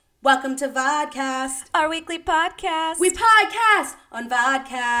Welcome to Vodcast, our weekly podcast. We podcast on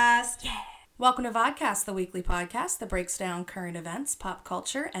Vodcast. Yeah. Welcome to Vodcast, the weekly podcast that breaks down current events, pop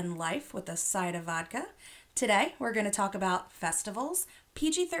culture, and life with a side of vodka. Today, we're going to talk about festivals,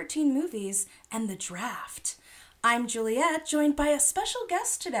 PG-13 movies, and the draft. I'm Juliet, joined by a special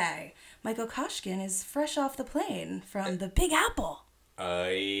guest today. Michael Koshkin is fresh off the plane from the Big Apple.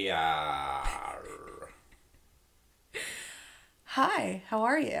 Hi, how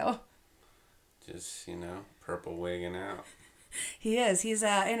are you? Just, purple wigging out. He is. He's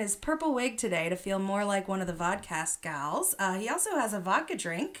in his purple wig today to feel more like one of the Vodcast gals. He also has a vodka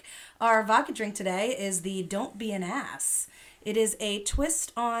drink. Our vodka drink today is the Don't Be an Ass. It is a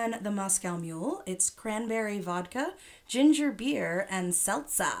twist on the Moscow Mule. It's cranberry vodka, ginger beer, and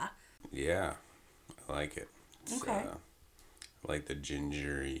seltzer. Yeah, I like it. It's, okay. I like the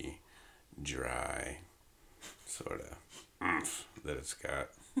gingery, dry sort of oomph that it's got.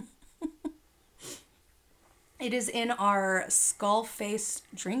 It is in our skull-faced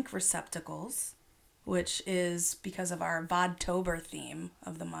drink receptacles, which is because of our Vodtober theme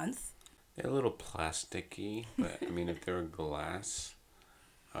of the month. They're a little plasticky, but if they were glass,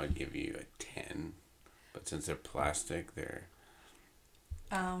 I would give you a 10. But since they're plastic, they're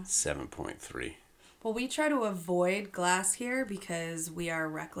 7.3. Well, we try to avoid glass here because we are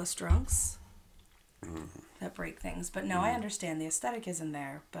reckless drunks that break things. But no, I understand the aesthetic isn't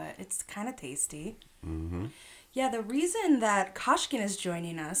there, but it's kind of tasty. Mm-hmm. Yeah, the reason that Koshkin is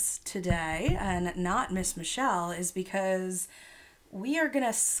joining us today and not Miss Michelle is because we are going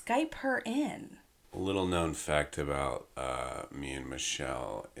to Skype her in. A little known fact about me and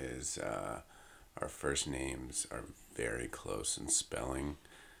Michelle is our first names are very close in spelling.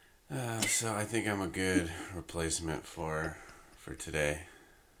 So I think I'm a good replacement for today.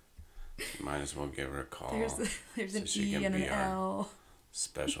 Might as well give her a call. There's an E and an L.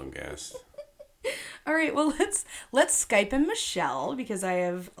 Special guest. All right, well, let's Skype in Michelle because I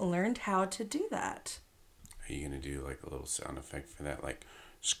have learned how to do that. Are you going to do like a little sound effect for that? Like,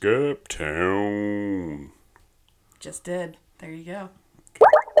 Skype Town. Just did. There you go.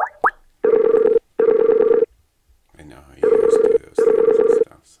 I know how you guys do those things and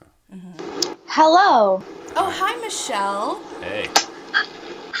stuff, so. Mm-hmm. Hello. Oh, hi, Michelle. Hey.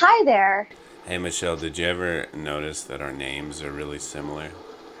 Hi there. Hey, Michelle, did you ever notice that our names are really similar?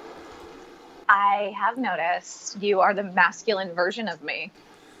 I have noticed you are the masculine version of me.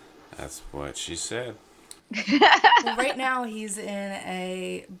 That's what she said. Well, right now he's in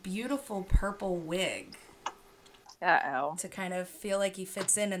a beautiful purple wig. Uh-oh. To kind of feel like he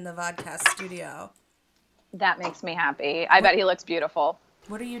fits in the Vodcast studio. That makes me happy. I bet he looks beautiful.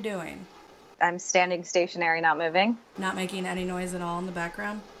 What are you doing? I'm standing stationary, not moving. Not making any noise at all in the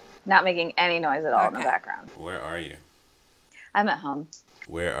background? Not making any noise at all in the background. Where are you? I'm at home.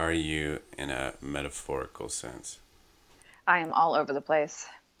 Where are you in a metaphorical sense? I am all over the place.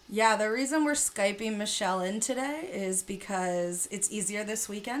 Yeah, the reason we're Skyping Michelle in today is because it's easier this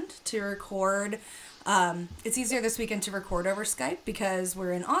weekend to record. It's easier this weekend to record over Skype because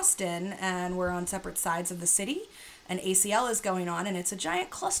we're in Austin and we're on separate sides of the city, and ACL is going on, and it's a giant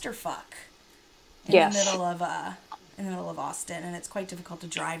clusterfuck in the middle of Austin, and it's quite difficult to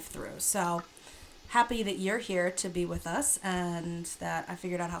drive through. So happy that you're here to be with us and that I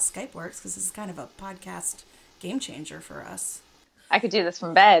figured out how Skype works because this is kind of a podcast game changer for us. I could do this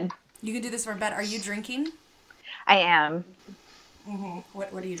from bed. You could do this from bed. Are you drinking? I am. Mm-hmm.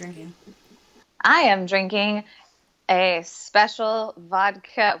 What are you drinking? I am drinking a special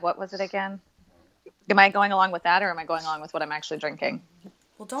vodka. What was it again? Am I going along with that or am I going along with what I'm actually drinking?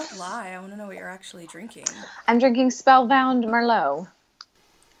 Well, don't lie. I want to know what you're actually drinking. I'm drinking Spellbound Merlot.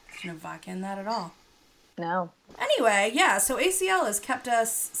 There's no vodka in that at all. No. Anyway, yeah, so ACL has kept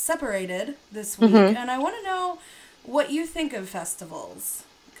us separated this week, and I want to know what you think of festivals.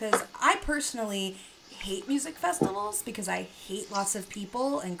 Because I personally hate music festivals because I hate lots of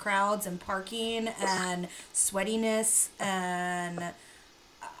people and crowds and parking and sweatiness, and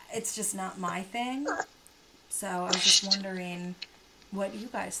it's just not my thing. So I was just wondering what you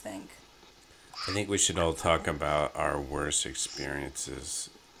guys think. I think we should all talk about our worst experiences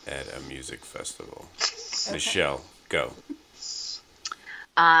at a music festival. Okay. Michelle, go.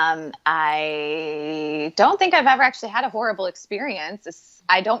 I don't think I've ever actually had a horrible experience.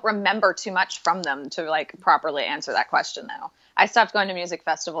 I don't remember too much from them to properly answer that question though. I stopped going to music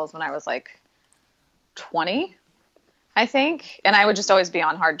festivals when I was 20, I think. And I would just always be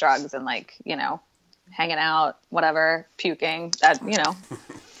on hard drugs and hanging out, whatever, puking, that,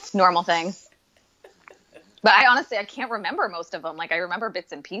 normal things. But I can't remember most of them. I remember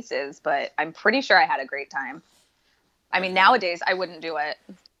bits and pieces, but I'm pretty sure I had a great time. Nowadays I wouldn't do it.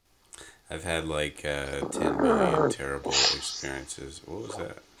 I've had like 10 million terrible experiences. What was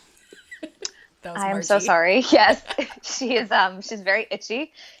that? That was I'm so Margie. sorry. Yes, she's very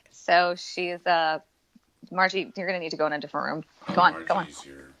itchy. So she's Margie. You're gonna need to go in a different room. Go on, go on. Margie's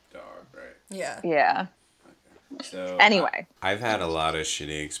your dog, right? Yeah. Yeah. So Anyway. I've had a lot of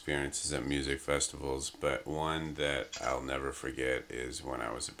shitty experiences at music festivals, but one that I'll never forget is when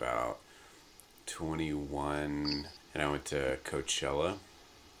I was about 21 and I went to Coachella,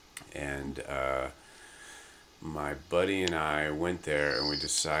 and my buddy and I went there, and we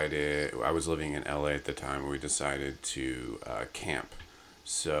decided, I was living in LA at the time, and we decided to camp.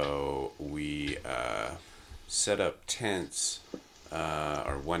 So we set up tents,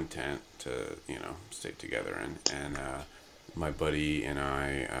 or one tent to, stay together in. And my buddy and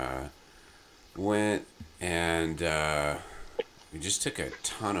I went, and we just took a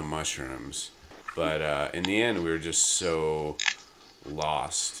ton of mushrooms. But in the end, we were just so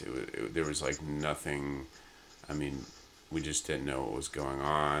lost. There was like nothing. I mean, we just didn't know what was going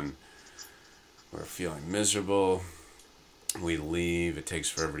on. We were feeling miserable. We leave. It takes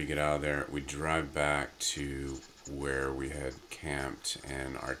forever to get out of there. We drive back to where we had camped,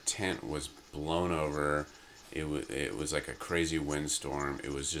 and our tent was blown over. It was like a crazy windstorm.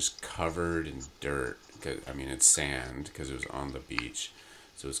 It was just covered in dirt. It's sand because it was on the beach.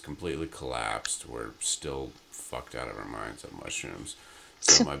 So it's completely collapsed. We're still fucked out of our minds on mushrooms.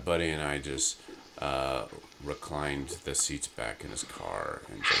 So my buddy and I just reclined the seats back in his car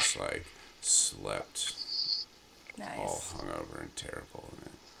and just like slept. Nice. All hungover and terrible.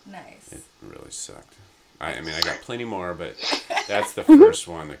 And Nice. it really sucked. I got plenty more, but that's the first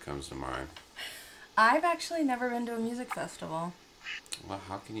one that comes to mind. I've actually never been to a music festival. Well,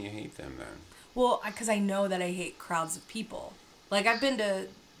 how can you hate them then? Well, because I know that I hate crowds of people. Like, I've been to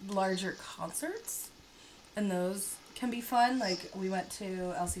larger concerts, and those can be fun. Like, we went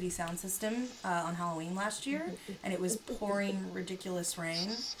to LCD Sound System on Halloween last year, and it was pouring ridiculous rain,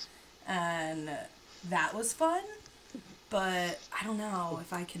 and that was fun. But I don't know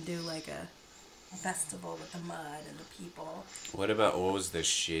if I can do, like, a festival with the mud and the people. What was the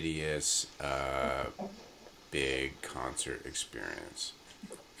shittiest big concert experience?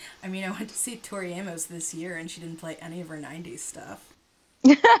 I mean, I went to see Tori Amos this year, and she didn't play any of her 90s stuff.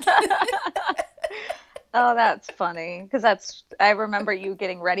 Oh, that's funny. Because I remember you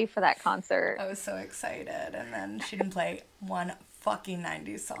getting ready for that concert. I was so excited, and then she didn't play one fucking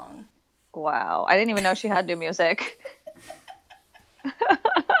 90s song. Wow. I didn't even know she had new music.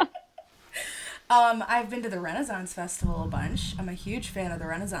 I've been to the Renaissance Festival a bunch. I'm a huge fan of the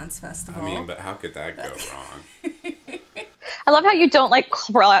Renaissance Festival. I mean, but how could that go wrong? I love how you don't like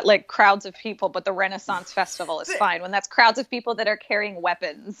crowds of people, but the Renaissance Festival is fine when that's crowds of people that are carrying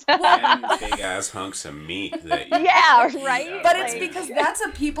weapons. And big ass hunks of meat that you Yeah, right? But it's because that's a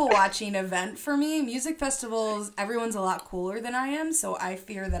people watching event for me. Music festivals, everyone's a lot cooler than I am, so I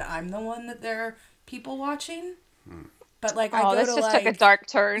fear that I'm the one that they're people watching. But like, I go this to just like, took a dark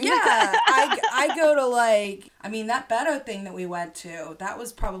turn. Yeah, I go to like, I mean, that Beto thing that we went to, that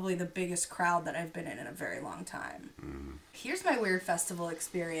was probably the biggest crowd that I've been in a very long time. Here's my weird festival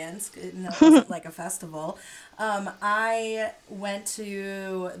experience. No, it wasn't like a festival. I went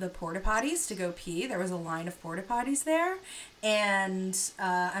to the porta potties to go pee. There was a line of porta potties there, and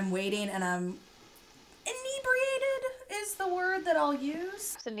I'm waiting, and I'm inebriated is the word that I'll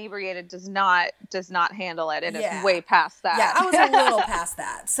use. Inebriated does not handle it. It Yeah. is way past that. Yeah, I was a little past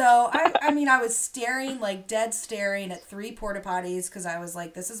that. So, I was staring, like dead staring at 3 porta potties because I was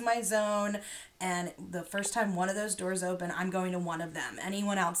like, this is my zone. And the first time one of those doors open, I'm going to one of them.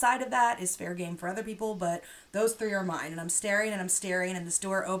 Anyone outside of that is fair game for other people, but those 3 are mine. And I'm staring, and this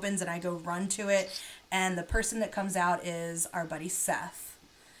door opens, and I go run to it. And the person that comes out is our buddy Seth.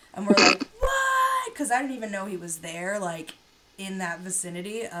 And we're like, what? Because I didn't even know he was there, like, in that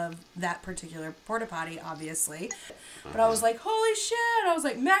vicinity of that particular porta potty, obviously. But I was like, holy shit. I was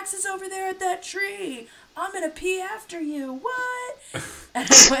like, Max is over there at that tree. I'm going to pee after you. What? And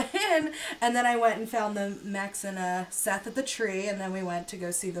I went in, and then I went and found the Max and Seth at the tree, and then we went to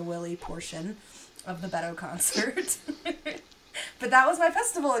go see the Willie portion of the Beto concert. But that was my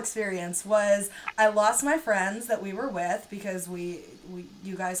festival experience. Was I lost my friends that we were with because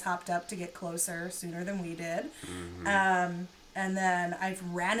you guys hopped up to get closer sooner than we did. Mm-hmm. And then I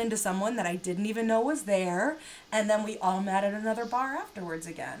ran into someone that I didn't even know was there, and then we all met at another bar afterwards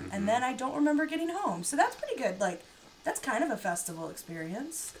again. Mm-hmm. And then I don't remember getting home. So that's pretty good. Like, that's kind of a festival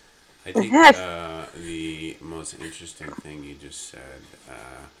experience. I think the most interesting thing you just said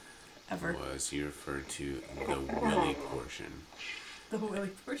Ever. Was you referred to the Willie portion. The Willie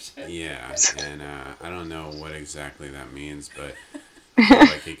portion? Yeah, and I don't know what exactly that means, but So,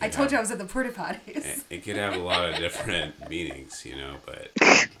 like, I told you I was at the porta potties. It could have a lot of different meanings, but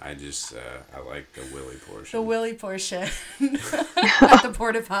I just I like the willy portion. The willy portion at the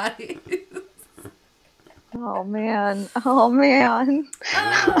porta potty. Oh man. Oh man.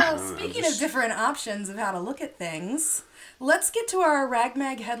 Oh, speaking of different options of how to look at things, let's get to our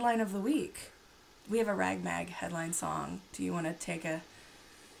Ragmag headline of the week. We have a Ragmag headline song. Do you want to take a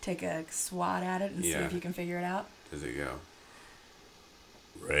swat at it and see if you can figure it out? Does it go?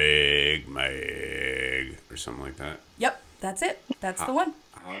 Ragmag or something like that? Yep, that's it. That's the one.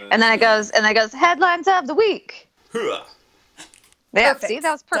 And then it goes headlines of the week. Yeah, Perfect. see,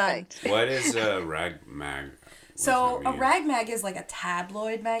 that was perfect. What is a ragmag? So a ragmag is like a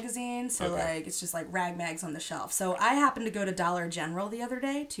tabloid magazine. So like it's just like ragmags on the shelf. So I happened to go to Dollar General the other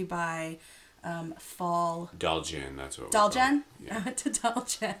day to buy fall... Dalgen, that's what Dalgen? Yeah. I went to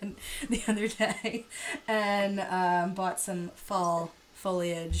Dalgen the other day and bought some fall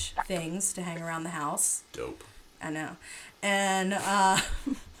foliage things to hang around the house. Dope. I know. And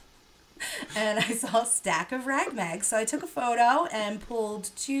and I saw a stack of ragmags. So I took a photo and pulled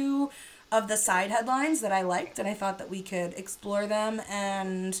 2 of the side headlines that I liked, and I thought that we could explore them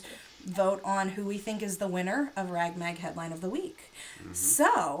and vote on who we think is the winner of Ragmag Headline of the Week. Mm-hmm.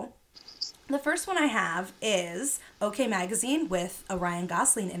 So, the first one I have is OK Magazine with a Ryan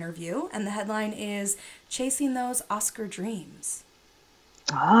Gosling interview, and the headline is Chasing Those Oscar Dreams.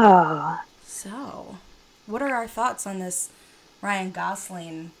 Oh. So, what are our thoughts on this Ryan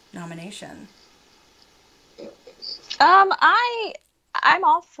Gosling nomination? I'm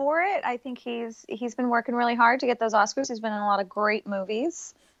all for it. I think he's been working really hard to get those Oscars. He's been in a lot of great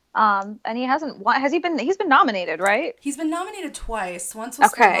movies. And he hasn't won. He's been nominated, right? He's been nominated twice. Once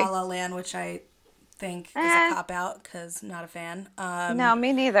was for La La Land, which I think is a cop-out because not a fan. No,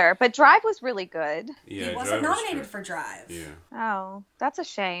 me neither. But Drive was really good. Yeah, he wasn't nominated for Drive. Yeah. Oh, that's a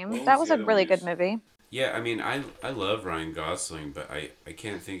shame. That was a really good movie. Yeah, I mean, I love Ryan Gosling, but I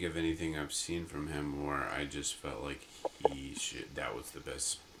can't think of anything I've seen from him where I just felt like that was the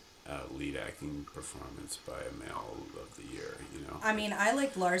best lead acting performance by a male of the year, I mean, I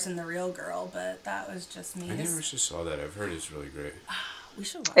liked Lars and the Real Girl, but that was just me. I never just saw that. I've heard it's really great. We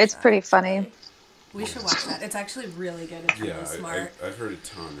should watch It's that, pretty funny. We should watch that. It's actually really good. It's really smart. I've heard a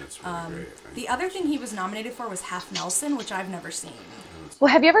ton. That's really great. The other thing he was nominated for was Half Nelson, which I've never seen.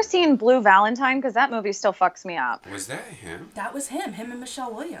 Well, have you ever seen Blue Valentine? Because that movie still fucks me up. Was that him? That was him and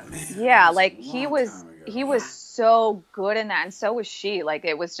Michelle Williams. Man, yeah, like he was so good in that, and so was she. Like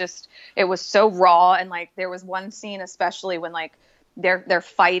it was so raw, and like there was one scene especially when like they're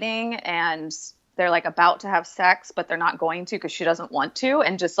fighting and they're like about to have sex, but they're not going to because she doesn't want to,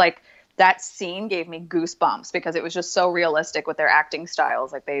 and just like that scene gave me goosebumps because it was just so realistic with their acting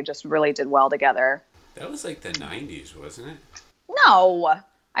styles. Like they just really did well together. That was like the 90s, wasn't it? No,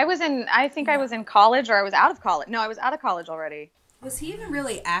 I was in college, or I was out of college. No, I was out of college already. Was he even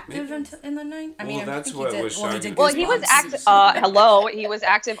really active in the 90s? I mean, that's I think what he did. was Well, he shocking. did Well, he was Goosebumps. hello, he was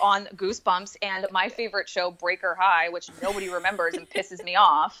active on Goosebumps and my favorite show, Breaker High, which nobody remembers and pisses me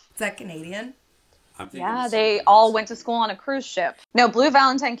off. Is that Canadian? Yeah, they all went to school on a cruise ship. No, Blue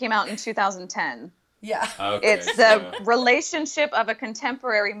Valentine came out in 2010. Yeah. Okay, It's the relationship of a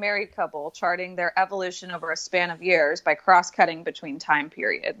contemporary married couple charting their evolution over a span of years by cross-cutting between time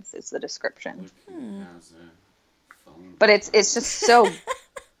periods, is the description. But it's just so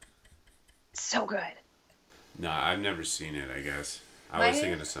good. No, I've never seen it, I guess. I was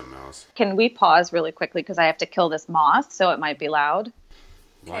thinking of something else. Can we pause really quickly because I have to kill this moth, so it might be loud?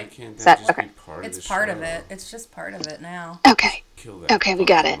 Why can't that just be part of the show? It's part of it. It's just part of it now. Okay. Kill that Okay, we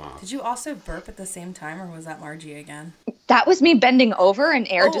got it. moth. Did you also burp at the same time, or was that Margie again? That was me bending over and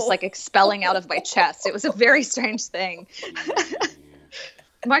air just like expelling out of my chest. It was a very strange thing.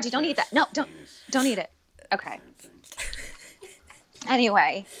 Margie, don't eat that. No, don't eat it. Okay.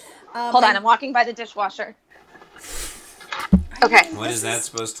 Anyway, hold on. I'm walking by the dishwasher. Okay. What is that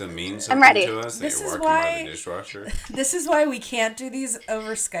supposed to mean something ready. to us? This that you're is walking by why- the dishwasher? This is why we can't do these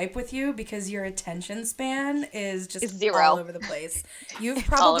over Skype with you, because your attention span is just It's zero. all over the place. You've all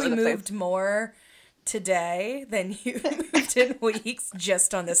probably over the place. moved more today than you moved in weeks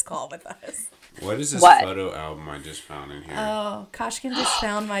just on this call with us. What is this What? photo album I just found in here? Oh, Koshkin just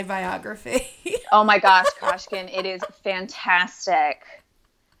found my biography. Oh my gosh, Koshkin, it is fantastic.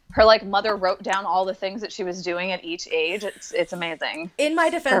 Her like mother wrote down all the things that she was doing at each age. It's amazing. In my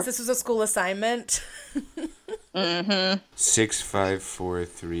defense, this was a school assignment. 6, 5, 4,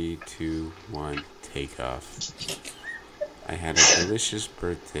 3, 2, 1, take off. I had a delicious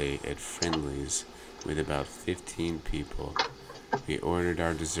birthday at Friendly's with about 15 people. We ordered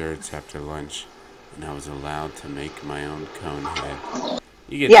our desserts after lunch. and I was allowed to make my own cone head.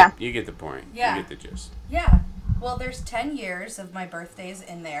 You get the point. Yeah. You get the gist. Yeah. Well, there's 10 years of my birthdays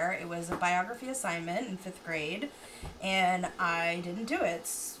in there. It was a biography assignment in 5th grade, and I didn't do it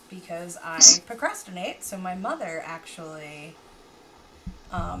because I procrastinate. So my mother actually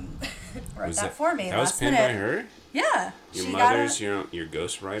wrote that for me That was last penned minute. by her? Yeah. Your mother's your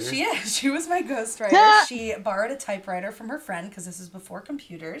ghostwriter? She is. She was my ghostwriter. She borrowed a typewriter from her friend because this is before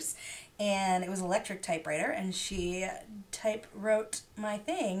computers, and it was an electric typewriter, and she type wrote my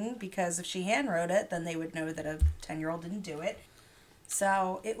thing because if she hand wrote it, then they would know that a 10-year-old didn't do it.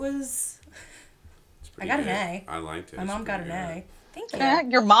 So it was. I got an A. I liked it. My mom got an A. Thank you.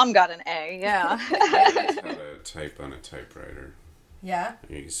 Your mom got an A, yeah. I learned how to type on a typewriter. Yeah?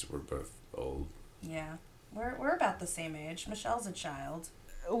 I guess we're both old. Yeah. We're about the same age. Michelle's a child.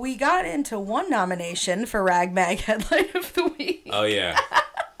 We got into one nomination for Rag Mag Headline of the Week. Oh, yeah.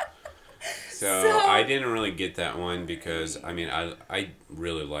 So I didn't really get that one because, I mean, I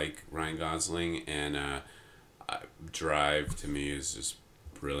really like Ryan Gosling, and Drive to me is just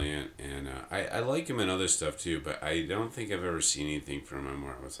brilliant, and I like him in other stuff too, but I don't think I've ever seen anything from him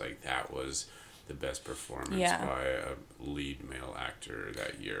where I was like, that was the best performance by a lead male actor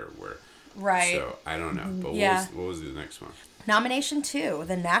that year. Right. So I don't know, but what was the next one? Nomination 2,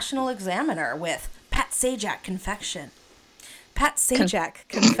 The National Examiner with Pat Sajak Confession. Pat Sajak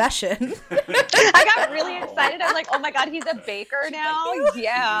Confession. I got really excited. I was like, oh my God, he's a baker now?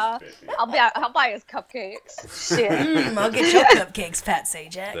 Yeah. I'll buy his cupcakes. Shit. I'll get your cupcakes, Pat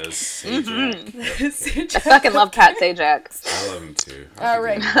Sajak. The Sajak. I fucking love Pat Sajak. I love him too. All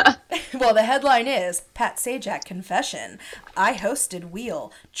right. Well, the headline is Pat Sajak Confession. I hosted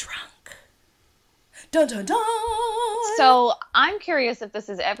Wheel Drunk. Dun dun dun. So I'm curious if this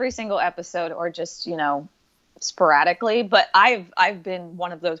is every single episode or just, sporadically, but I've been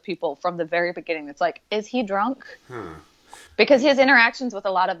one of those people from the very beginning that's like, is he drunk? Because his interactions with a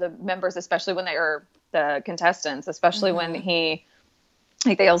lot of the members, especially when they are the contestants, especially when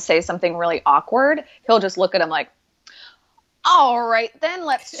they'll say something really awkward, he'll just look at him like, all right, then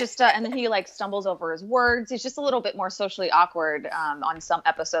let's just, and then he like stumbles over his words. He's just a little bit more socially awkward on some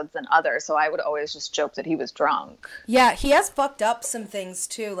episodes than others. So I would always just joke that he was drunk. Yeah, he has fucked up some things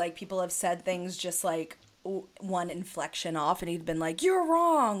too. Like people have said things just like one inflection off and he'd been like, you're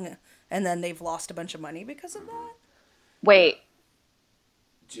wrong. And then they've lost a bunch of money because of that. Wait,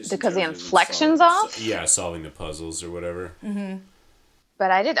 Just because the in terms of inflection's off? Yeah, solving the puzzles or whatever.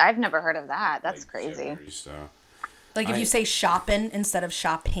 But I've never heard of that. That's Like crazy. Jeopardy style. Like if you say shopping instead of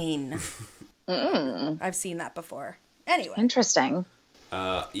shopping. I've seen that before. Anyway. Interesting.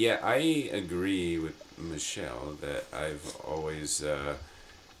 Yeah, I agree with Michelle that I've always...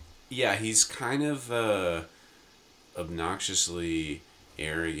 he's kind of obnoxiously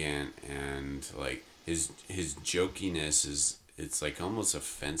arrogant, and like his jokiness it's like almost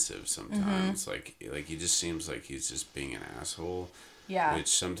offensive sometimes. Like he just seems like he's just being an asshole. Yeah. Which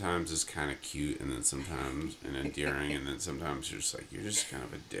sometimes is kind of cute, and then sometimes endearing, and then sometimes you're just like, you're just kind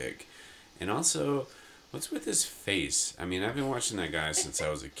of a dick. And also, what's with his face? I mean, I've been watching that guy since I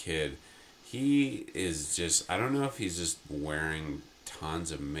was a kid. He is just, I don't know if he's just wearing tons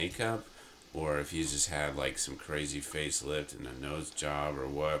of makeup, or if he's just had like some crazy facelift and a nose job or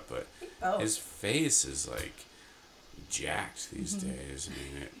what, but his face is like jacked these days.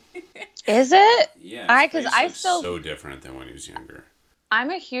 I mean, Is it? yeah, Because I still so different than when he was younger. I'm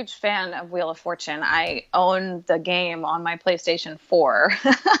a huge fan of Wheel of Fortune. I own the game on my PlayStation 4.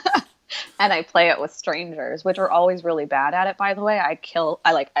 And I play it with strangers, which are always really bad at it, by the way. I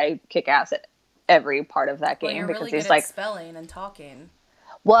kick ass at every part of that game. Well, you're because really he's good like at spelling and talking.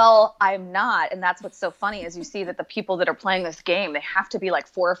 Well, I'm not, and that's what's so funny is you see that the people that are playing this game, they have to be like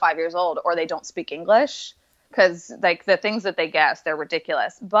 4 or 5 years old, or they don't speak English, because like the things that they guess, they're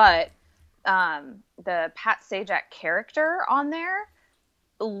ridiculous. But the Pat Sajak character on there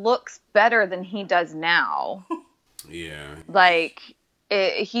looks better than he does now. Yeah. Like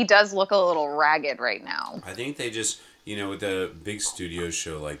he does look a little ragged right now. I think they just, with a big studio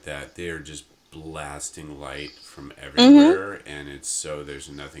show like that, they're just blasting light from everywhere, and it's so there's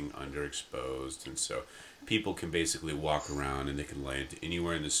nothing underexposed, and so people can basically walk around and they can lay it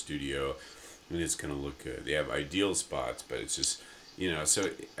anywhere in the studio and it's gonna look good. They have ideal spots, but it's just so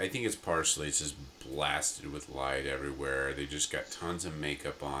I think it's just blasted with light everywhere. They just got tons of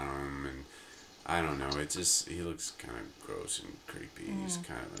makeup on them, and I don't know, he looks kind of gross and creepy. He's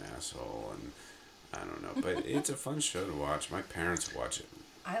kind of an asshole, and I don't know, but it's a fun show to watch. My parents watch it.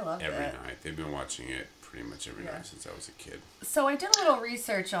 I love every it. night. They've been watching it pretty much every night since I was a kid. So I did a little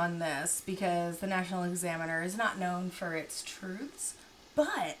research on this because the National Examiner is not known for its truths,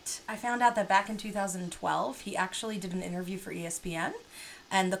 But I found out that back in 2012, he actually did an interview for ESPN.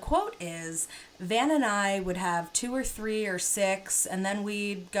 And the quote is, Van and I would have 2 or 3 or 6, and then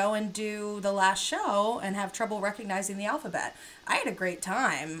we'd go and do the last show and have trouble recognizing the alphabet. I had a great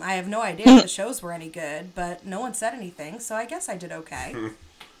time. I have no idea if the shows were any good, but no one said anything, so I guess I did okay.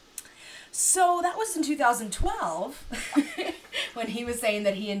 So that was in 2012 when he was saying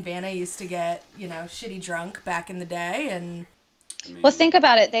that he and Vanna used to get, shitty drunk back in the day. And well, think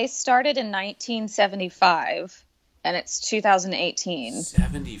about it. They started in 1975 and it's 2018.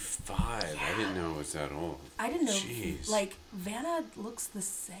 75. I didn't know it was that old. I didn't know. Jeez. Like, Vanna looks the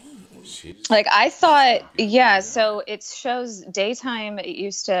same. Like, I thought, so it shows daytime. It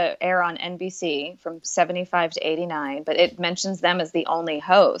used to air on NBC from 75 to 89, but it mentions them as the only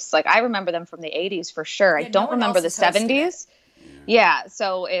hosts. Like, I remember them from the 80s for sure. I don't remember the 70s. Yeah,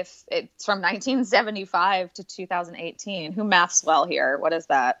 so if it's from 1975 to 2018, who maths well here? What is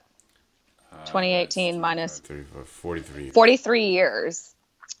that? 2018 minus 43 years. 43 years.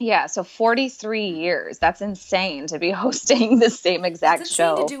 Yeah, so 43 years. That's insane to be hosting the same exact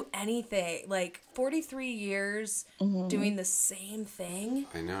show. To do anything. Like, 43 years doing the same thing.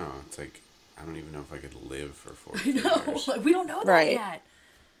 I know. It's like, I don't even know if I could live for 43 years. Like, we don't know that yet.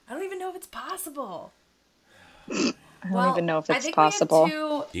 I don't even know if it's possible. I don't even know if it's possible.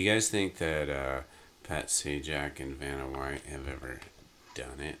 Do you guys think that Pat Sajak and Vanna White have ever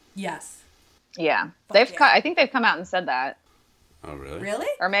done it? Yes. Yeah. I think they've come out and said that. Oh, really? Really?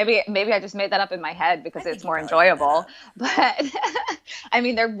 Or maybe I just made that up in my head because it's more enjoyable. But I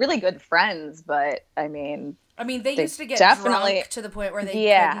mean, they're really good friends, but I mean, they used to get drunk to the point where they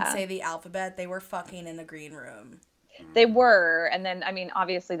couldn't say the alphabet. They were fucking in the green room. They were, and then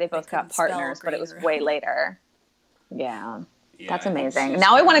obviously they both got partners, but it was way later. Yeah. That's amazing.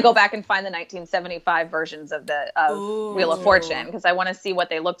 Now I want to go back and find the 1975 versions of Wheel of Fortune because I want to see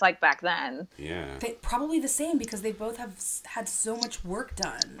what they looked like back then. Yeah. Probably the same because they both have had so much work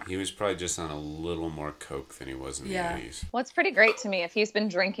done. He was probably just on a little more coke than he was in the 80s. Well, it's pretty great to me if he's been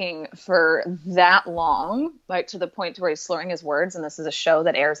drinking for that long, like to the point where he's slurring his words, and this is a show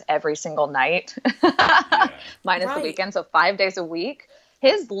that airs every single night, minus the weekend, so 5 days a week.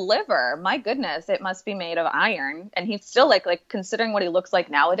 His liver, my goodness, it must be made of iron. And he's still like considering what he looks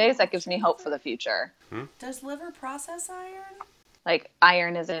like nowadays, that gives me hope for the future. Does liver process iron? Like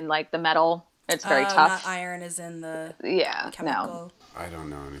iron is in like the metal. It's very tough. Not iron is in the chemical. No. I don't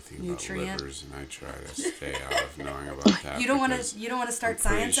know anything about livers, and I try to stay out of knowing about that. You don't want to start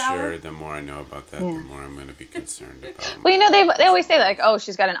science hour? I'm hour? pretty sure the more I know about that, the more I'm going to be concerned about. Well, they always say like, oh,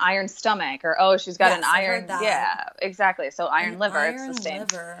 she's got an iron stomach, or oh, she's got an iron. Yeah, exactly. So iron liver. It's the same.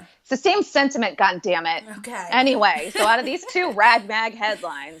 Liver. It's the same sentiment. God damn it. Okay. Anyway, so out of these two rag mag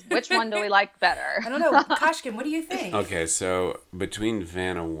headlines, which one do we like better? I don't know, Koshkin. What do you think? Okay, so between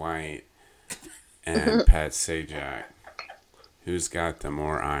Vanna White and Pat Sajak, who's got the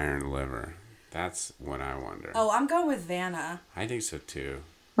more iron liver? That's what I wonder. Oh, I'm going with Vanna. I think so too.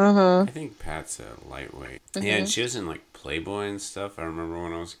 I think Pat's a lightweight. Yeah, and she was in like Playboy and stuff. I remember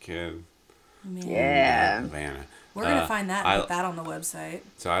when I was a kid. Man. Yeah. Vanna. We're going to find that and put that on the website.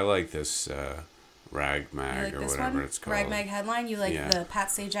 So I like this Rag Mag or whatever it's called. Rag Mag headline? You like the Pat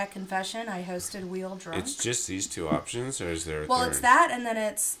Sajak confession? I hosted Wheel Drunk? It's just these two options, or is there a third? Well, it's that, and then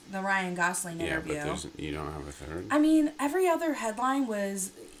it's the Ryan Gosling interview. Yeah, but you don't have a third? I mean, every other headline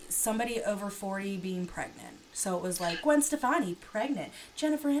was somebody over 40 being pregnant. So it was like, Gwen Stefani, pregnant.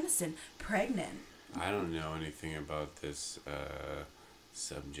 Jennifer Aniston, pregnant. I don't know anything about this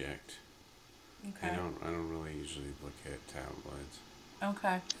subject. Okay. I don't really usually look at tabloids.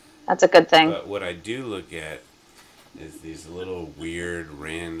 Okay. That's a good thing. But what I do look at is these little weird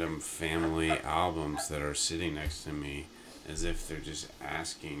random family albums that are sitting next to me as if they're just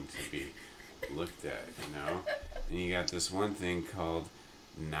asking to be looked at, And you got this one thing called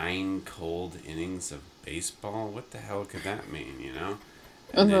 9 Cold Innings of Baseball. What the hell could that mean,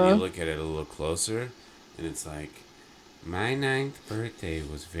 And then you look at it a little closer and it's like, my 9th birthday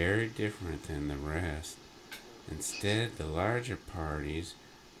was very different than the rest. Instead, the larger parties,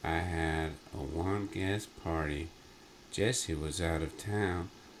 I had a one-guest party. Jesse was out of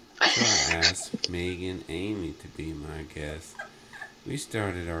town, so I asked Megan Amy to be my guest. We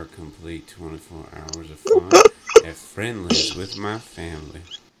started our complete 24 hours of fun at Friendly's with my family.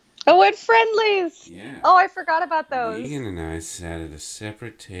 Oh, at Friendly's! Yeah. Oh, I forgot about those. Megan and I sat at a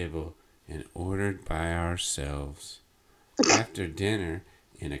separate table and ordered by ourselves. After dinner,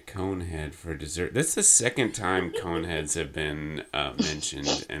 in a Conehead for dessert. That's the second time Coneheads have been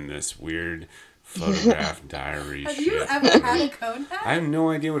mentioned in this weird photograph diary Have shit. you ever had a cone head? I have no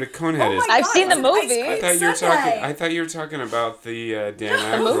idea what a cone head is. I've seen the it's an movie. ice I cream thought you were talking about the Dan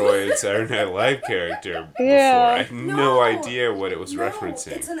Aykroyd Saturday Night Live character before. Yeah. I had no idea what it was No,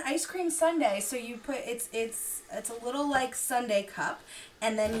 referencing. it's an ice cream sundae. So you put it's a little like sundae cup,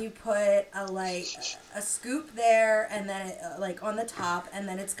 and then you put a scoop there, and then it, like on the top, and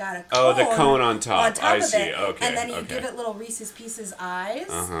then it's got a cone. Oh, the cone on top. I of see. it, Okay. And then you give it little Reese's Pieces eyes,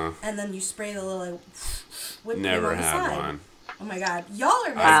 and then you spray the little whipped cream Never on the had side. one. Oh my God, y'all are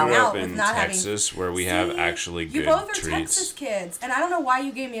missing I grew out up with in not Texas, where we have actually good You both are treats. Texas kids, and I don't know why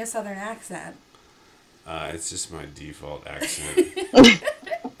you gave me a Southern accent. It's just my default accent.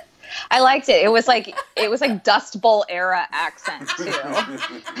 I liked it. It was like Dust Bowl era accent too.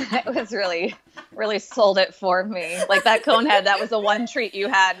 It was really sold it for me. Like that cone head, that was the one treat you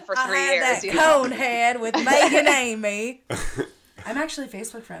had for 3 years. I had that cone head with Megan Amy. I'm actually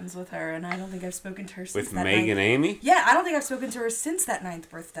Facebook friends with her, and I don't think I've spoken to her since With that Megan Amy? Yeah, I don't think I've spoken to her since that 9th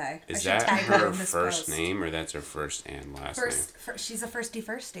birthday. Is I should that tag her her in this first post. name, or that's her first and last name? She's a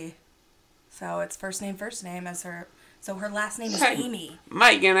firsty. So it's first name as her. So her last name is Hey, Amy.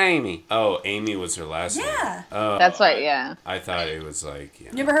 Megan Amy. Oh, Amy was her last name. Yeah. Oh, That's what. Yeah. I thought it was like.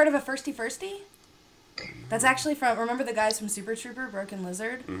 You ever heard of a firsty? That's actually from. Remember the guys from Super Trooper, Broken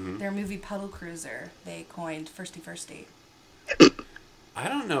Lizard? Mm-hmm. Their movie Puddle Cruiser. They coined firsty. I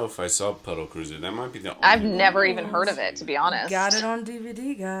don't know if I saw Puddle Cruiser. That might be the only I've one. never even heard of it, to be honest. Got it on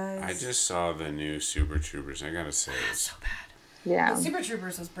DVD, guys. I just saw the new Super Troopers. I gotta say, So bad. Yeah. But Super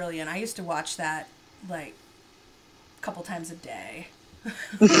Troopers was brilliant. I used to watch that like a couple times a day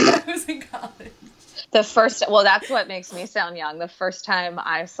when I was in college. That's what makes me sound young. The first time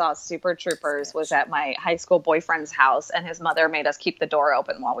I saw Super Troopers was at my high school boyfriend's house, and his mother made us keep the door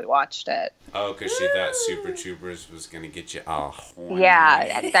open while we watched it. oh, because she thought Super Troopers was gonna get you all horny.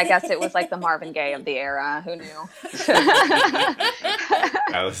 Yeah, I guess it was like the Marvin Gaye of the era. Who knew?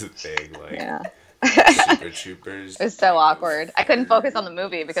 That was a thing, like Yeah. Super Troopers. It was so awkward. I couldn't focus on the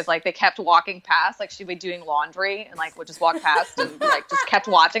movie because like they kept walking past, like she'd be doing laundry and like would just walk past and like just kept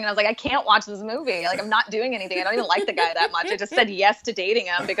watching. And I was like, I can't watch this movie. Like I'm not doing anything. I don't even like the guy that much. I just said yes to dating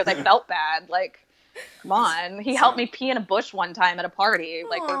him because I felt bad. Like, come on. He helped me pee in a bush one time at a party.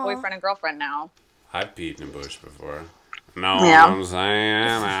 Like we're boyfriend and girlfriend now. I've peed in a bush before. No, Yeah. I'm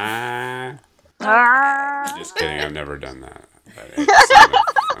saying. Just kidding. I've never done that. But it's kind of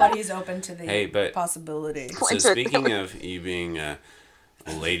But he's open to the Hey, but- possibility. So speaking of you being a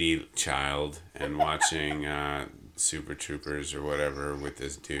lady child and watching Super Troopers or whatever with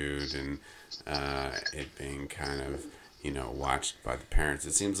this dude and it being kind of, watched by the parents,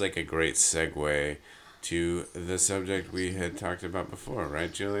 it seems like a great segue to the subject we had talked about before,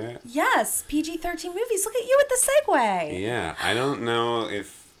 right, Juliet? Yes, PG-13 movies. Look at you with the segue. Yeah, I don't know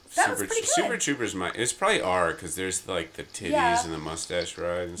if That was pretty good. Super Troopers it's probably R because there's like the titties Yeah. and the mustache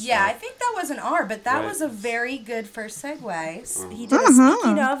ride and stuff. Yeah, I think that was an R, but that Right. was a very good first segue. He did a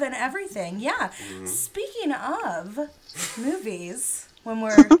speaking of and everything. Yeah. Speaking of movies, when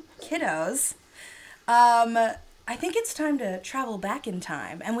we're kiddos, I think it's time to travel back in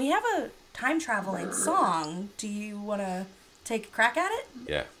time. And we have a time traveling song. Do you want to take a crack at it?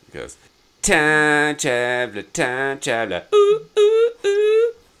 Yeah, it goes. Time traveler, ooh, ooh,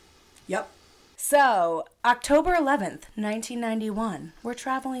 ooh. Yep. So, October 11th, 1991, we're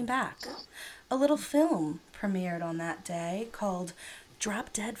traveling back. A little film premiered on that day called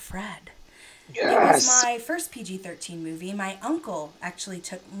Drop Dead Fred. It was my first PG-13 movie. My uncle actually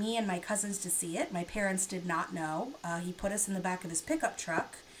took me and my cousins to see it. My parents did not know. He put us in the back of his pickup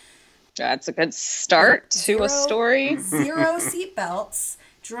truck. That's a good start to a story. Zero seatbelts.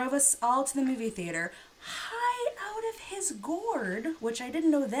 Drove us all to the movie theater. High out of his gourd, which I didn't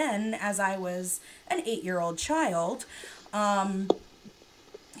know then as I was an 8-year-old child.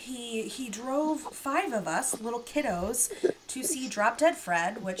 He drove 5 of us, little kiddos, to see Drop Dead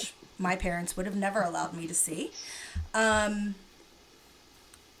Fred, which my parents would have never allowed me to see.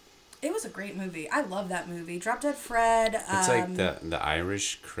 It was a great movie. I love that movie. Drop Dead Fred. It's like the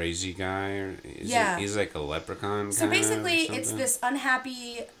Irish crazy guy. Or he's like a leprechaun. So kinda basically, or it's something? this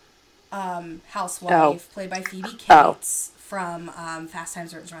unhappy housewife played by Phoebe Cates from Fast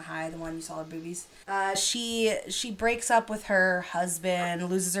Times at Ridgemont High, the one you saw her boobies. She breaks up with her husband,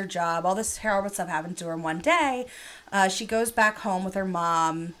 loses her job. All this horrible stuff happens to her. And one day, she goes back home with her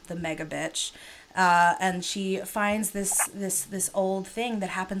mom, the mega bitch. And she finds this old thing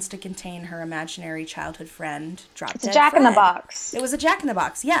that happens to contain her imaginary childhood friend, Drop Dead Fred. It's a Jack-in-the-Box. It was a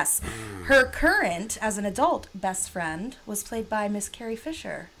Jack-in-the-Box, yes. Her current, as an adult, best friend was played by Miss Carrie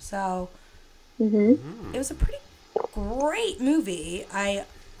Fisher. So it was a pretty great movie. I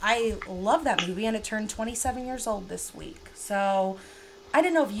I love that movie, and it turned 27 years old this week. So I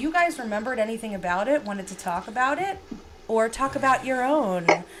didn't know if you guys remembered anything about it, wanted to talk about it, or talk about your own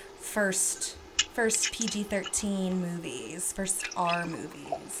first PG-13 movies, first R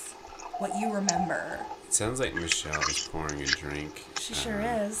movies. What you remember. It sounds like Michelle is pouring a drink. She sure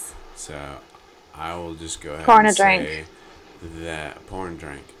is. So I will just go ahead Pouring and a drink. say that pouring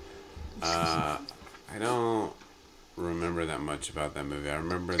drink. I don't remember that much about that movie. I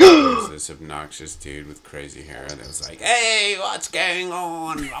remember that there was this obnoxious dude with crazy hair that was like, "Hey, what's going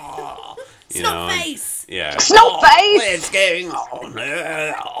on?" Oh, Snowface. Yeah. Snowface. What's going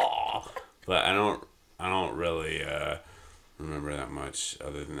on? But I don't really remember that much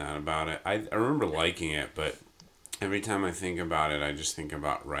other than that about it. I remember liking it, but every time I think about it, I just think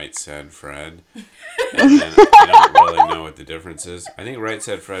about Right Said Fred. And then I don't really know what the difference is. I think Right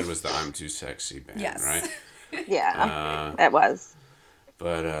Said Fred was the I'm Too Sexy band, Yes. right? Yeah, it was.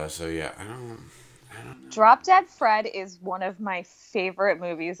 But, so yeah, I don't know. Drop Dead Fred is one of my favorite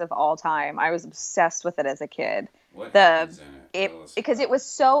movies of all time. I was obsessed with it as a kid. What happens in it? Tell us Because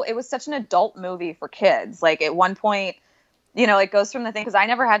about it was such an adult movie for kids. Like at one point, it goes from the thing, because I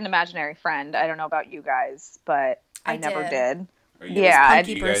never had an imaginary friend. I don't know about you guys, but I never did. Are you Yeah, guys,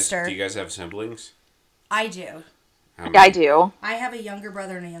 Punky do you guys, Brewster. do you guys have siblings? I do. How I many? do. I have a younger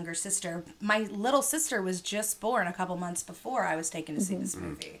brother and a younger sister. My little sister was just born a couple months before I was taken to see this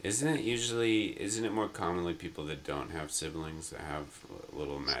movie. Isn't it more commonly people that don't have siblings that have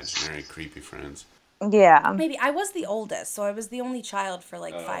little imaginary creepy friends? Yeah. Maybe. I was the oldest, so I was the only child for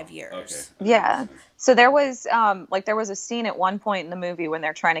 5 years. Okay. Yeah. So there was a scene at one point in the movie when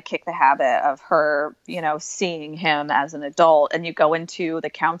they're trying to kick the habit of her, seeing him as an adult, and you go into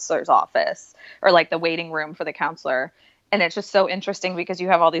the counselor's office or like the waiting room for the counselor. And it's just so interesting because you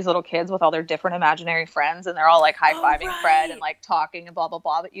have all these little kids with all their different imaginary friends, and they're all like high-fiving Fred and like talking and blah, blah,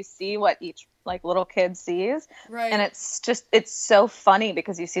 blah. But you see what each like little kid sees. Right. And it's so funny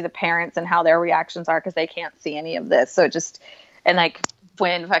because you see the parents and how their reactions are because they can't see any of this. So and like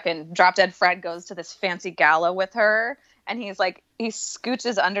when fucking Drop Dead Fred goes to this fancy gala with her, and he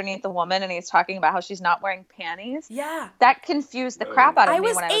scooches underneath the woman and he's talking about how she's not wearing panties. Yeah. That confused the crap out of me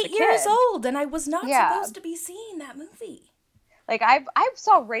was when I was a 8 years kid. old, and I was not supposed to be seeing that movie. Like I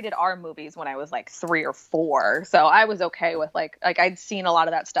saw rated R movies when I was like 3 or 4, so I was okay with like I'd seen a lot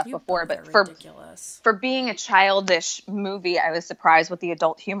of that stuff before. But for being a childish movie, I was surprised with the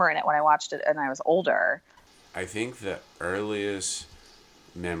adult humor in it when I watched it and I was older. I think the earliest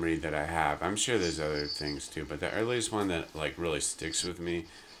memory that I have, I'm sure there's other things too, but the earliest one that like really sticks with me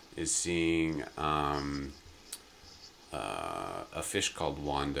is seeing A Fish Called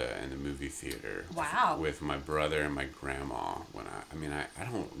Wanda in the movie theater. Wow. With my brother and my grandma. When I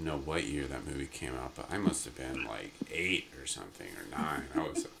don't know what year that movie came out, but I must have been like 8 or something, or 9. I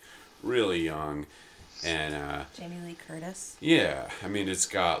was really young. And Jamie Lee Curtis. yeah, it's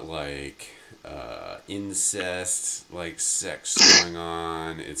got like incest, like sex going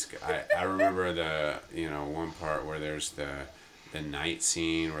on. I remember the one part where there's the night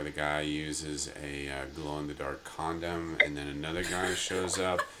scene where the guy uses a glow-in-the-dark condom, and then another guy shows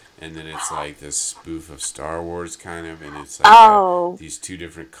up, and then it's like this spoof of Star Wars kind of, and it's like these two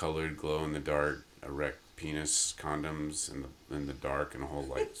different colored glow-in-the-dark erect penis condoms in the dark, and a whole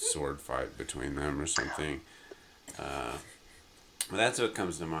like sword fight between them or something. That's what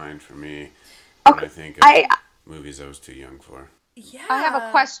comes to mind for me when I think of movies I was too young for. Yeah. I have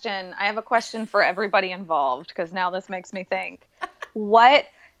a question for everybody involved, because now this makes me think. What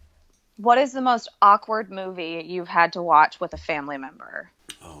is the most awkward movie you've had to watch with a family member?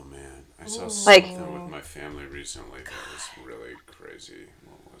 Oh man, I saw something with my family recently that was really crazy.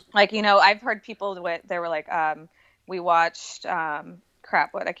 What was it? Like, I've heard people they were like, we watched I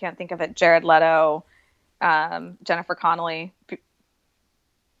can't think of it. Jared Leto, Jennifer Connelly.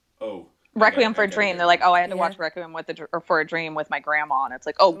 Oh. Requiem for a Dream. They're like, I had to watch Requiem for a Dream with my grandma, and it's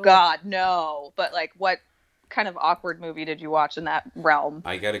like, oh God, no. But like, what kind of awkward movie did you watch in that realm?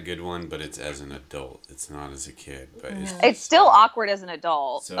 I got a good one, but it's as an adult. It's not as a kid, but it's still awkward as an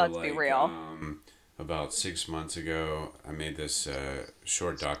adult. So let's be real. About 6 months ago, I made this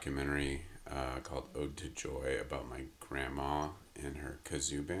short documentary called "Ode to Joy" about my grandma and her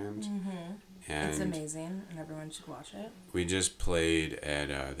kazoo band. Mm-hmm. And it's amazing, and everyone should watch it. We just played at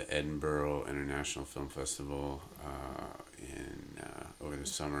the Edinburgh International Film Festival over the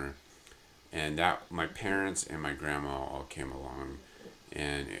summer, and my parents and my grandma all came along,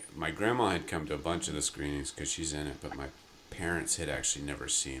 and my grandma had come to a bunch of the screenings because she's in it, but my parents had actually never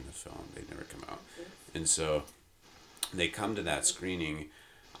seen the film. They'd never come out, and so they come to that screening.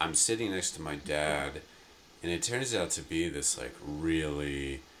 I'm sitting next to my dad, and it turns out to be this like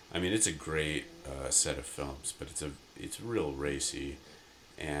really I mean, it's a great set of films, but it's real racy.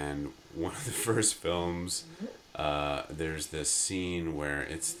 And one of the first films, there's this scene where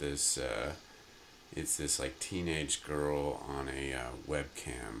it's this like teenage girl on a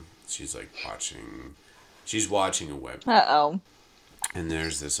webcam. She's like she's watching a webcam. Uh-oh. And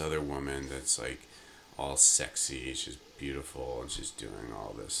there's this other woman that's like all sexy. She's beautiful and she's doing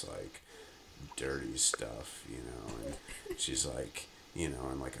all this like dirty stuff, you know. And she's like, you know,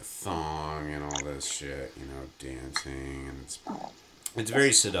 in like a thong and all this shit, you know, dancing. And it's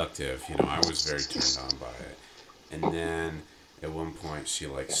very seductive, you know. I was very turned on by it. And then at one point she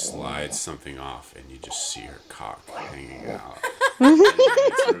like slides something off and you just see her cock hanging out. And then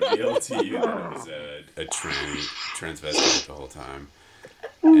it's revealed to you that it was a transvestite the whole time.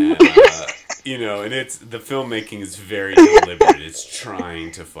 And, you know, and the filmmaking is very deliberate. It's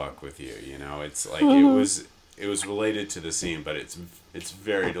trying to fuck with you, you know. It's like it was related to the scene, but it's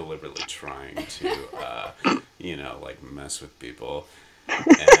very deliberately trying to, you know, like mess with people. And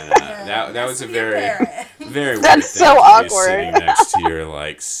that was a very That's weird so thing to be awkward. sitting next to your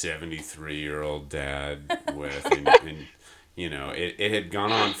like 73-year-old dad with, and you know, it had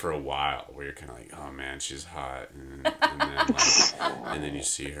gone on for a while where you're kind of like, oh man, she's hot, and then you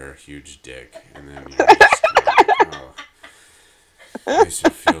see her huge dick, and then you're just kind of like, oh, it makes me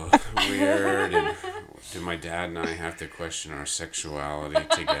feel weird. And do my dad and I have to question our sexuality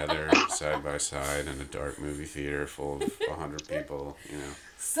together, side by side, in a dark movie theater full of 100 people? You know.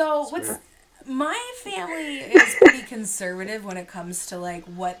 So my family is pretty conservative when it comes to like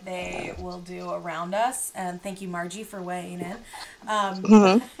what they will do around us, and thank you, Margie, for weighing in.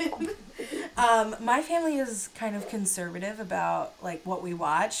 My family is kind of conservative about like what we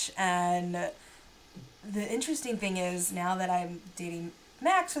watch, and the interesting thing is now that I'm dating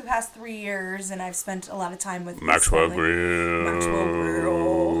Max for the past 3 years, and I've spent a lot of time with Maxwell Grill.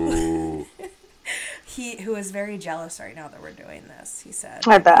 Who is very jealous right now that we're doing this. He said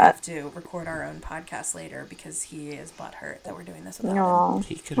I bet. we have to record our own podcast later because he is butthurt that we're doing this without him. No.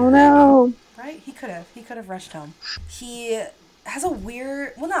 He could Oh no. Right? He could have rushed home. He has a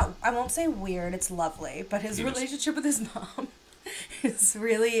weird, well, not, I won't say weird, it's lovely, but his relationship with his mom is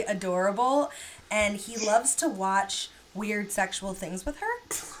really adorable, and he loves to watch weird sexual things with her.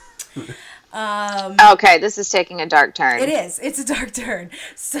 Okay, this is taking a dark turn. It is. It's a dark turn.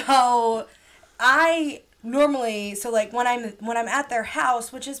 So I normally, so like when I'm at their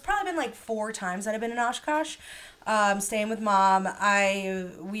house, which has probably been like 4 times that I've been in Oshkosh, staying with Mom,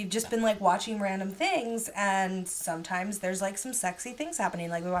 we've just been like watching random things, and sometimes there's like some sexy things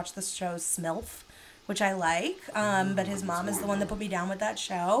happening. Like we watched the show Smilf, which I like, but his mom is the one that put me down with that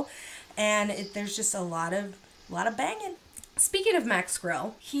show, and there's just a lot of banging. Speaking of Max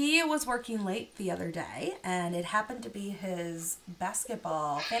Grill, he was working late the other day, and it happened to be his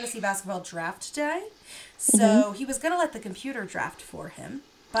fantasy basketball draft day. So he was going to let the computer draft for him,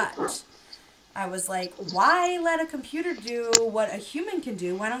 but I was like, why let a computer do what a human can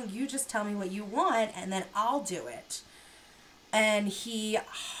do? Why don't you just tell me what you want, and then I'll do it? And he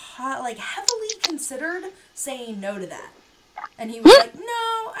like heavily considered saying no to that. And he was like,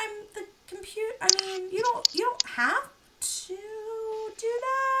 no, I'm the computer. I mean, you don't have to do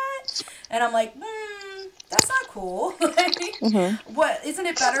that. And I'm like, that's not cool. Like, what, isn't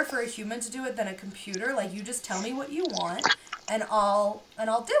it better for a human to do it than a computer? Like, you just tell me what you want, and I'll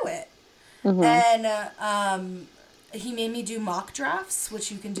do it. And he made me do mock drafts, which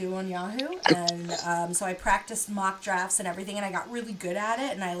you can do on Yahoo. And so I practiced mock drafts and everything, and I got really good at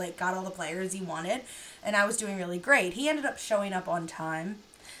it, and I like got all the players he wanted, and I was doing really great. He ended up showing up on time,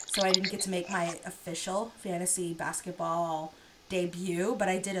 so I didn't get to make my official fantasy basketball debut, but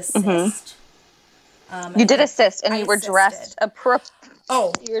I did assist. You did assist, and I you were assisted. dressed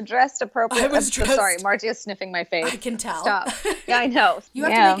Oh, you were dressed appropriately. I was I'm so dressed- sorry, Margie is sniffing my face. I can tell. Stop. Yeah, I know. You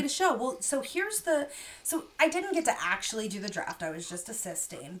have to make it a show. Well, so so I didn't get to actually do the draft. I was just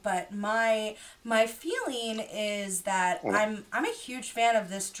assisting. But my feeling is that I'm a huge fan of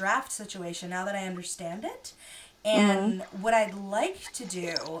this draft situation now that I understand it. And what I'd like to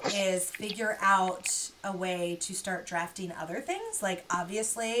do is figure out a way to start drafting other things. Like,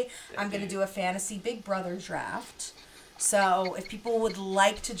 obviously, I'm going to do a fantasy Big Brother draft. So if people would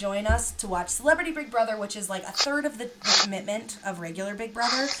like to join us to watch Celebrity Big Brother, which is like a third of the commitment of regular Big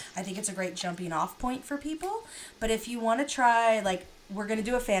Brother, I think it's a great jumping off point for people. But if you want to try, like, we're going to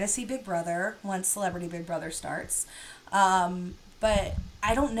do a fantasy Big Brother once Celebrity Big Brother starts. But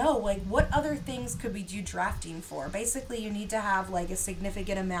I don't know, like, what other things could we do drafting for? Basically, you need to have, like, a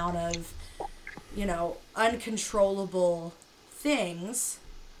significant amount of, uncontrollable things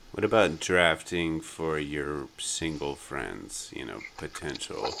What about drafting for your single friends,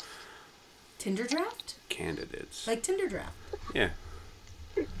 potential Tinder draft? candidates? Like Tinder draft. Yeah.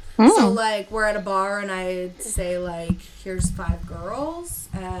 So, like, we're at a bar and I say, like, here's 5 girls,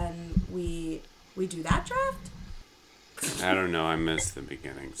 and we do that draft? I don't know. I missed the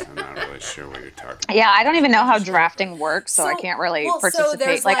beginning, so I'm not really sure what you're talking about. Yeah, I don't even know how drafting works, so I can't really so there's,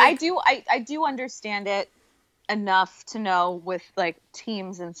 participate. Like, I do understand it enough to know with like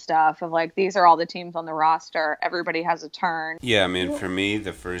teams and stuff of like these are all the teams on the roster. Everybody has a turn. Yeah, I mean, for me,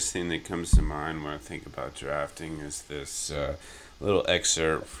 the first thing that comes to mind when I think about drafting is this little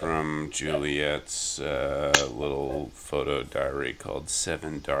excerpt from Juliet's little photo diary called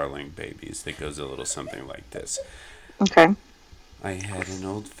 7 Darling Babies that goes a little something like this. Okay. I had an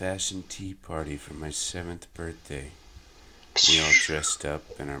old-fashioned tea party for my 7th birthday. We all dressed up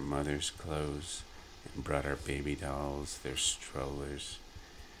in our mother's clothes and brought our baby dolls, their strollers.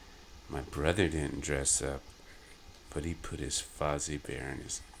 My brother didn't dress up, but he put his Fozzie Bear in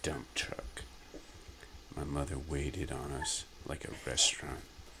his dump truck. My mother waited on us like a restaurant.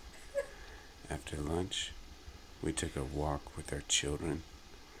 After lunch, we took a walk with our children.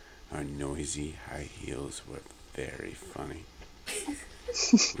 Our noisy high heels were very funny.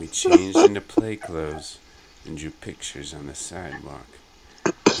 We changed into play clothes and drew pictures on the sidewalk.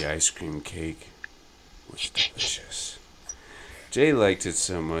 The ice cream cake was delicious. Jay liked it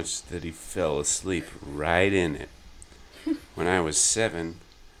so much that he fell asleep right in it. When I was 7,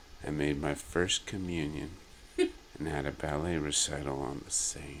 I made my first communion and had a ballet recital on the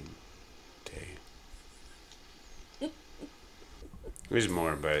same day. There's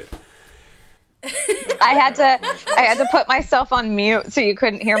more, but I had to put myself on mute so you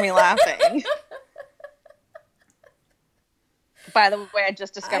couldn't hear me laughing. By the way, I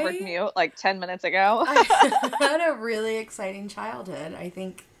just discovered mute like 10 minutes ago. I had a really exciting childhood. I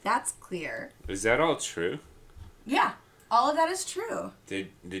think that's clear. is that all true? Yeah, all of that is true.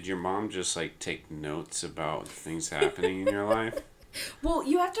 Did your mom just like take notes about things happening in your life? Well,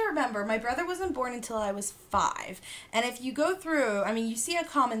 you have to remember, my brother wasn't born until I was 5. And if you go through, I mean, you see a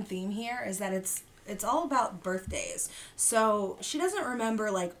common theme here is that it's all about birthdays. So she doesn't remember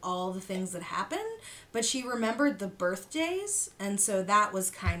like all the things that happened, but she remembered the birthdays, and so that was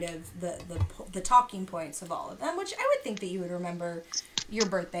kind of the talking points of all of them, which I would think that you would remember your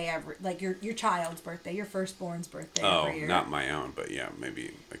birthday every, like your child's birthday, your firstborn's birthday every year. Not my own, but yeah,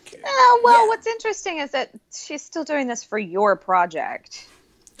 maybe a kid. Well, what's interesting is that she's still doing this for your project.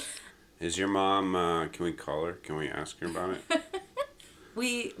 Is your mom, can we call her? Can we ask her about it?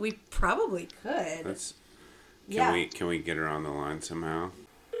 We probably could. Can we get her on the line somehow?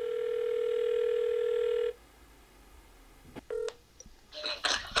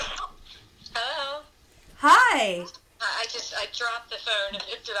 Hello. Hi. I dropped the phone and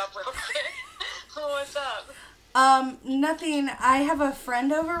picked it up real quick. What's up? Nothing. I have a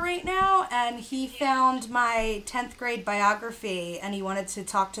friend over right now, and he found my 10th grade biography, and he wanted to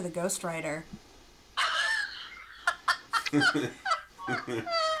talk to the ghostwriter.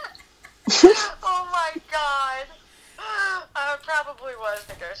 Oh my god. I probably was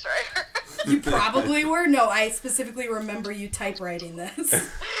the ghostwriter. You probably were? No, I specifically remember you typewriting this.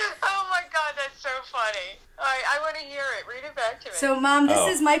 Oh my god, that's so funny. I want to hear it. Read it back to me. So, Mom, this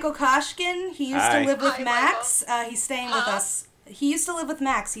is Michael Koshkin. He used Hi. to live with Hi, Max. He's staying with us. He used to live with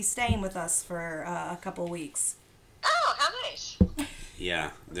Max. He's staying with us for a couple weeks. Oh, how nice.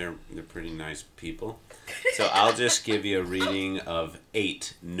 Yeah, they're pretty nice people. So I'll just give you a reading of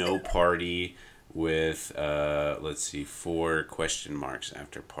 8, no party, with, 4 question marks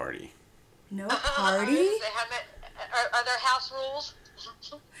after party. No party? Are there house rules?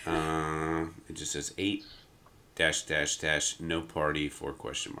 It just says 8 -- no party, 4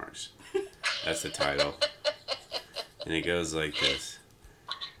 question marks. That's the title. And it goes like this.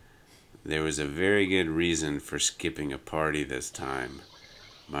 There was a very good reason for skipping a party this time.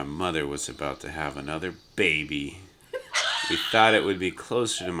 My mother was about to have another baby. We thought it would be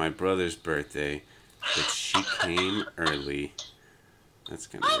closer to my brother's birthday, but she came early. That's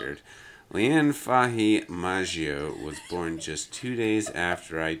kind of weird. Liane Fahi Maggio was born just 2 days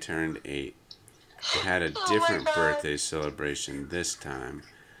after I turned 8. I had a different birthday celebration this time.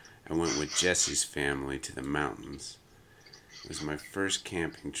 I went with Jesse's family to the mountains. It was my first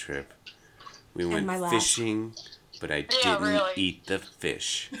camping trip. We went fishing, but I didn't eat the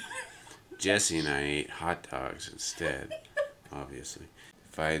fish. Jesse and I ate hot dogs instead, obviously.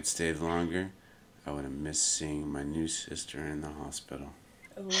 If I had stayed longer, I would have missed seeing my new sister in the hospital.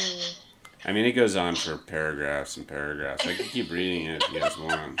 Ooh. I mean, it goes on for paragraphs and paragraphs. I could keep reading it if you guys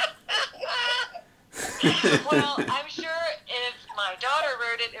want. Well, I'm sure if my daughter wrote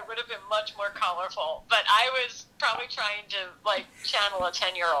heard it, it would have been much more colorful. But I was probably trying to, like, channel a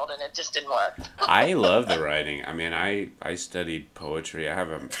 10-year-old, and it just didn't work. I love the writing. I mean, I studied poetry. I have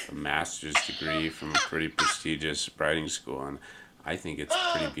a master's degree from a pretty prestigious writing school, and I think it's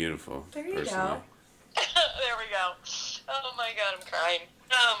pretty beautiful, There you personally. go. There we go. Oh my God, I'm crying.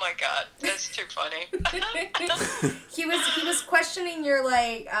 Oh my God, that's too funny. He was questioning your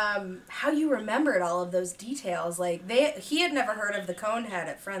like how you remembered all of those details. Like he had never heard of the cone head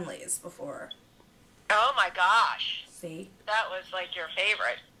at Friendly's before. Oh my gosh, See? that was like your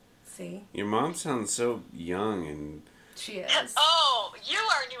favorite. See? Your mom sounds so young and She is. Oh, you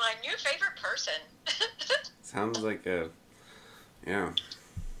are my new favorite person. sounds like a, yeah.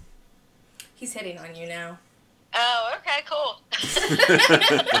 He's hitting on you now. Oh, okay, cool.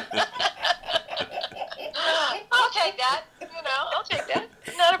 I'll take that. I'll take that.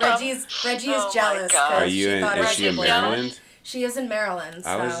 Not a problem. Reggie is Oh, jealous. my God. 'cause Are you she in, thought is Reggie she in was- Maryland? She is in Maryland. So.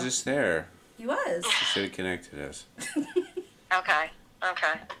 I was just there. He was. You should have connected us. Okay,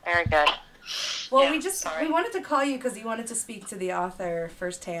 very good. Well, Yeah, we sorry. wanted to call you because you wanted to speak to the author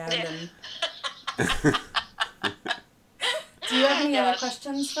firsthand. Yeah. And do you have any other Yes.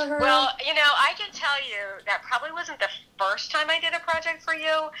 questions for her? Well, I can tell you that probably wasn't the first time I did a project for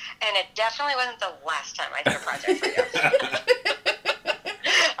you, and it definitely wasn't the last time I did a project for you.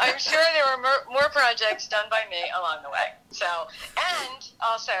 I'm sure there were more projects done by me along the way. So, and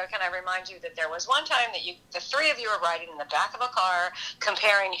also, can I remind you that there was one time that the three of you were riding in the back of a car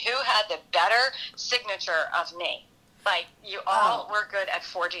comparing who had the better signature of me. Like, you all were good at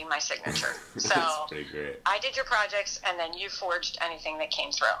forging my signature. So, That's pretty great. I did your projects, and then you forged anything that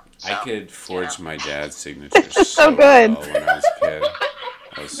came through. So, I could forge my dad's signature So good. well when I was a kid.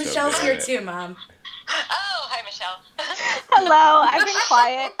 I was so Michelle's good here at it. too, Mom. Oh, hi, Michelle. Hello. I've been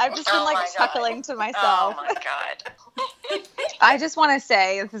quiet. I've just been Oh like my God. chuckling to myself. Oh, my God. I just want to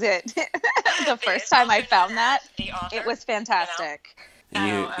say that the first time I found that, The author, it was fantastic. And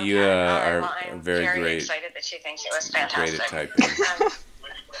you, Oh, okay. you All right, are well, I'm very great, excited that she thinks it was great fantastic. at typing.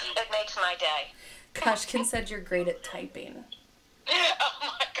 It makes my day. Koshkin said you're great at typing. Oh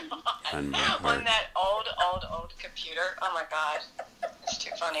my God. On my heart. On that old computer. Oh my God. It's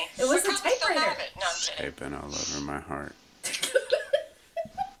too funny. It was We a probably still typewriter. have it. No, I'm kidding. Typing all over my heart.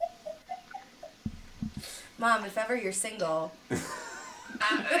 Mom, if ever you're single, Yeah,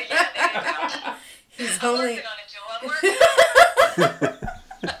 there you go. he's I'm only. working on it, Jill. I'm working on it.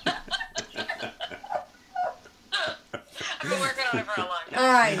 I've been working on it for a long time.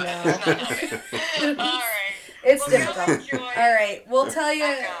 I know. All right. It's Well, difficult. enjoy. All right, we'll tell you.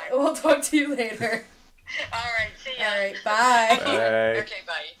 Okay. We'll talk to you later. All right. See ya. All right, bye. Bye. Okay,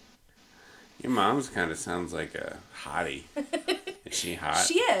 bye. Your mom's kind of sounds like a hottie. Is she hot?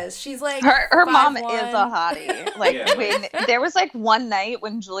 She is. She's like Her mom 5'1". is a hottie. Like Yeah. when there was like one night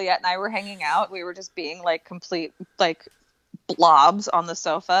when Juliet and I were hanging out, we were just being like complete like blobs on the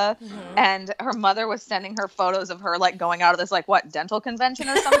sofa, and her mother was sending her photos of her like going out of this like dental convention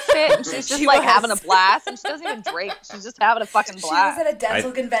or some shit, and she's just She like was. having a blast, and she doesn't even drink. She's just having a fucking She was blast. at a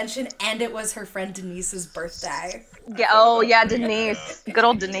dental convention, and it was her friend Denise's birthday. Yeah. Oh yeah, Denise. Good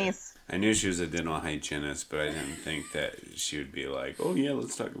old Denise. I knew she was a dental hygienist, but I didn't think that she would be like, oh yeah,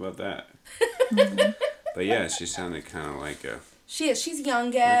 let's talk about that. But yeah, she sounded kind of like a She is. She's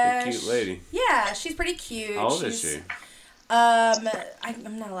youngish. like a cute lady. Yeah, she's pretty cute. How old is She's- she?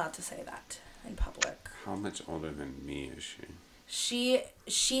 I'm not allowed to say that in public. How much older than me is she?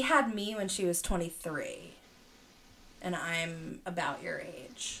 She had me when she was 23, and I'm about your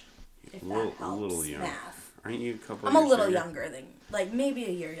age. If A that little, helps. a little young. Math. Aren't you a couple? I'm a years little younger? younger than, like maybe a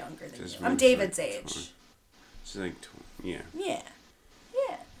year younger than This you. I'm one's David's like age. 20. She's like 20. Yeah. Yeah,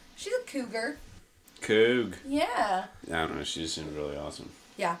 yeah. She's a cougar. Coog. Yeah, I don't know. She just seemed really awesome.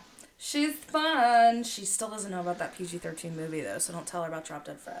 yeah. She's fun. She still doesn't know about that PG-13 movie though, so don't tell her about Drop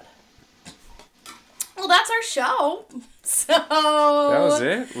Dead Fred. Well, that's our show. So That was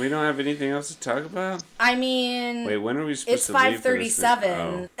it? We don't have anything else to talk about? I mean, Wait, when are we supposed it's to leave for this thing?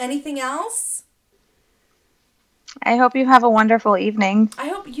 5:37. Anything else? I hope you have a wonderful evening. I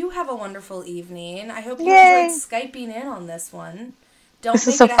hope you have a wonderful evening. I hope you Yay. enjoyed Skyping in on this one. Don't This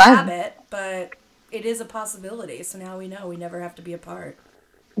make is so it a fun. habit, but it is a possibility. So now we know we never have to be apart.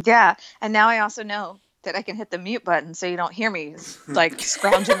 Yeah, and now I also know that I can hit the mute button so you don't hear me like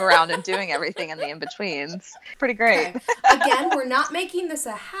scrounging around and doing everything in the in-betweens. Pretty great. Okay. Again, we're not making this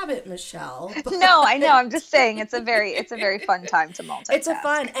a habit, Michelle. but No, I know. I'm just saying it's a very fun time to multitask. It's a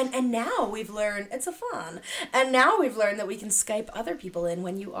fun, and now we've learned, it's a fun, and now we've learned that we can Skype other people in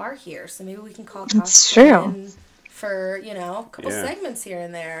when you are here. So maybe we can call It's Koshkin true. in for, a couple Yeah. segments here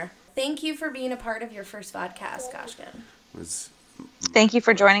and there. Thank you for being a part of your first podcast, Koshkin. It was Thank you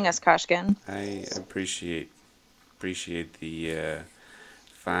for joining us, Koshkin. I appreciate the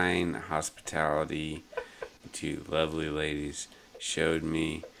fine hospitality two lovely ladies showed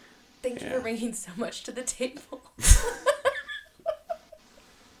me. Thank you for bringing so much to the table.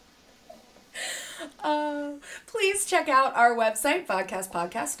 Please check out our website,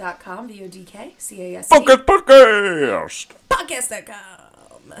 vodcastpodcast.com, VODKCAST. Podcast!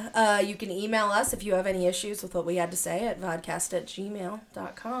 Podcast.com. You can email us if you have any issues with what we had to say at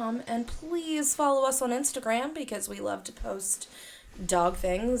vodcast@gmail.com. And please follow us on Instagram because we love to post dog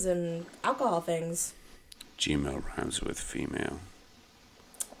things and alcohol things. Gmail rhymes with female.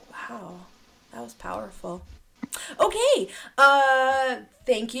 Wow, that was powerful. Okay,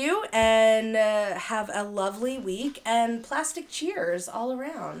 thank you, and have a lovely week, and plastic cheers all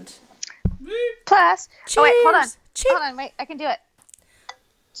around. Plus, Cheers. oh wait, hold on. Cheers. Hold on, wait, I can do it.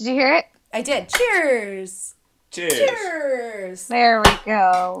 Did you hear it? I did. Cheers. Cheers. Cheers. There we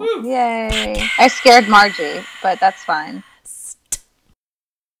go. Woo. Yay. I scared Margie, but that's fine.